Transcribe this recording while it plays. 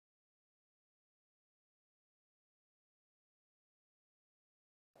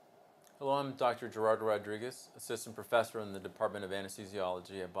Hello, I'm Dr. Gerardo Rodriguez, Assistant Professor in the Department of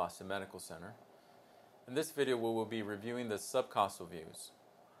Anesthesiology at Boston Medical Center. In this video, we will be reviewing the subcostal views.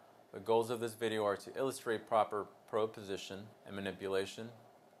 The goals of this video are to illustrate proper probe position and manipulation,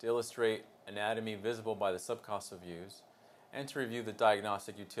 to illustrate anatomy visible by the subcostal views, and to review the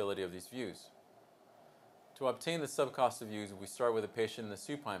diagnostic utility of these views. To obtain the subcostal views, we start with a patient in the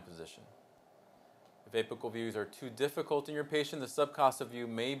supine position. If apical views are too difficult in your patient, the subcostal view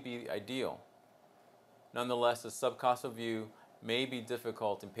may be ideal. Nonetheless, the subcostal view may be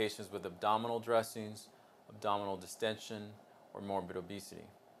difficult in patients with abdominal dressings, abdominal distension, or morbid obesity.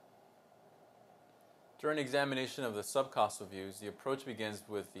 During examination of the subcostal views, the approach begins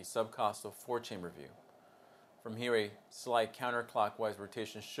with the subcostal four-chamber view. From here, a slight counterclockwise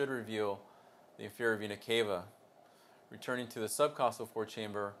rotation should reveal the inferior vena cava. Returning to the subcostal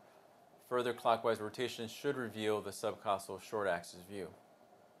four-chamber, further clockwise rotation should reveal the subcostal short axis view.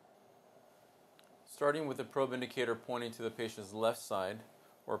 Starting with the probe indicator pointing to the patient's left side,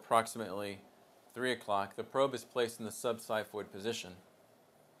 or approximately 3 o'clock, the probe is placed in the subxiphoid position.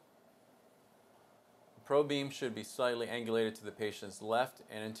 The probe beam should be slightly angulated to the patient's left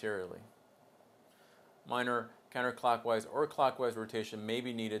and anteriorly. Minor counterclockwise or clockwise rotation may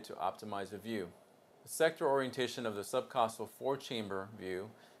be needed to optimize the view. The sector orientation of the subcostal four-chamber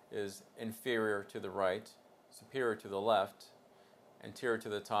view is inferior to the right, superior to the left, anterior to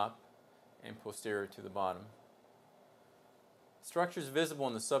the top, and posterior to the bottom. Structures visible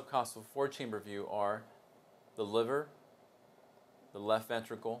in the subcostal four-chamber view are the liver, the left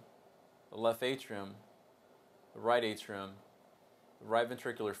ventricle, the left atrium, the right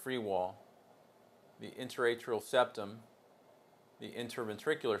ventricular free wall, the interatrial septum, the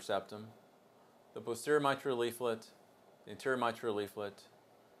interventricular septum, the posterior mitral leaflet, the anterior mitral leaflet,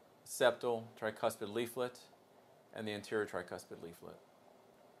 septal tricuspid leaflet, and the anterior tricuspid leaflet.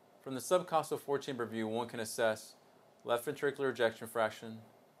 From the subcostal four-chamber view, one can assess left ventricular ejection fraction,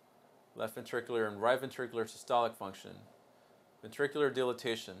 left ventricular and right ventricular systolic function, ventricular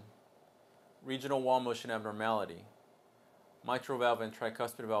dilatation, regional wall motion abnormality, mitral valve and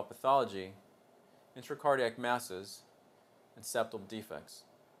tricuspid valve pathology, intracardiac masses, and septal defects.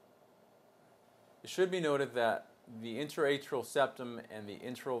 It should be noted that the interatrial septum and the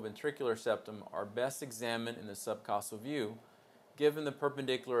interventricular septum are best examined in the subcostal view, given the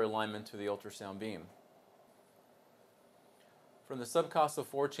perpendicular alignment to the ultrasound beam. From the subcostal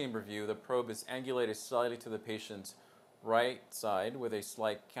four-chamber view, the probe is angulated slightly to the patient's right side with a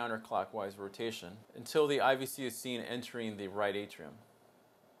slight counterclockwise rotation until the IVC is seen entering the right atrium.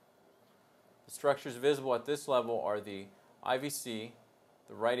 The structures visible at this level are the IVC,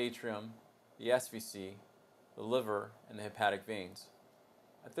 the right atrium, the SVC, the liver, and the hepatic veins.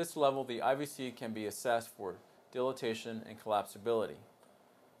 At this level, the IVC can be assessed for dilatation and collapsibility.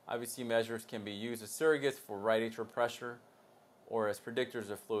 IVC measures can be used as surrogates for right atrial pressure or as predictors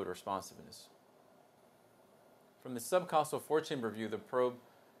of fluid responsiveness. From the subcostal four-chamber view, the probe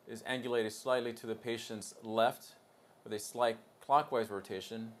is angulated slightly to the patient's left with a slight clockwise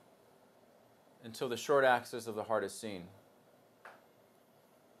rotation until the short axis of the heart is seen.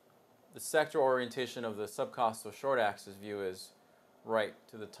 The sector orientation of the subcostal short axis view is right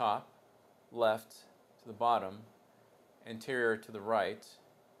to the top, left to the bottom, anterior to the right,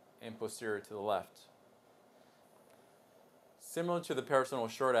 and posterior to the left. Similar to the parasternal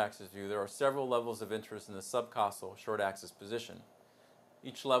short axis view, there are several levels of interest in the subcostal short axis position.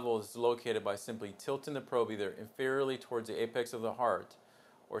 Each level is located by simply tilting the probe either inferiorly towards the apex of the heart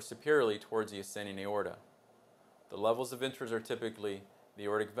or superiorly towards the ascending aorta. The levels of interest are typically the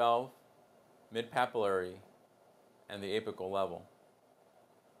aortic valve, mid-papillary, and the apical level.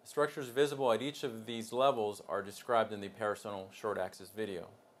 The structures visible at each of these levels are described in the parasternal short axis video.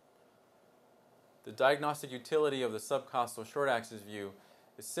 The diagnostic utility of the subcostal short axis view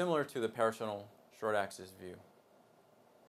is similar to the parasternal short axis view.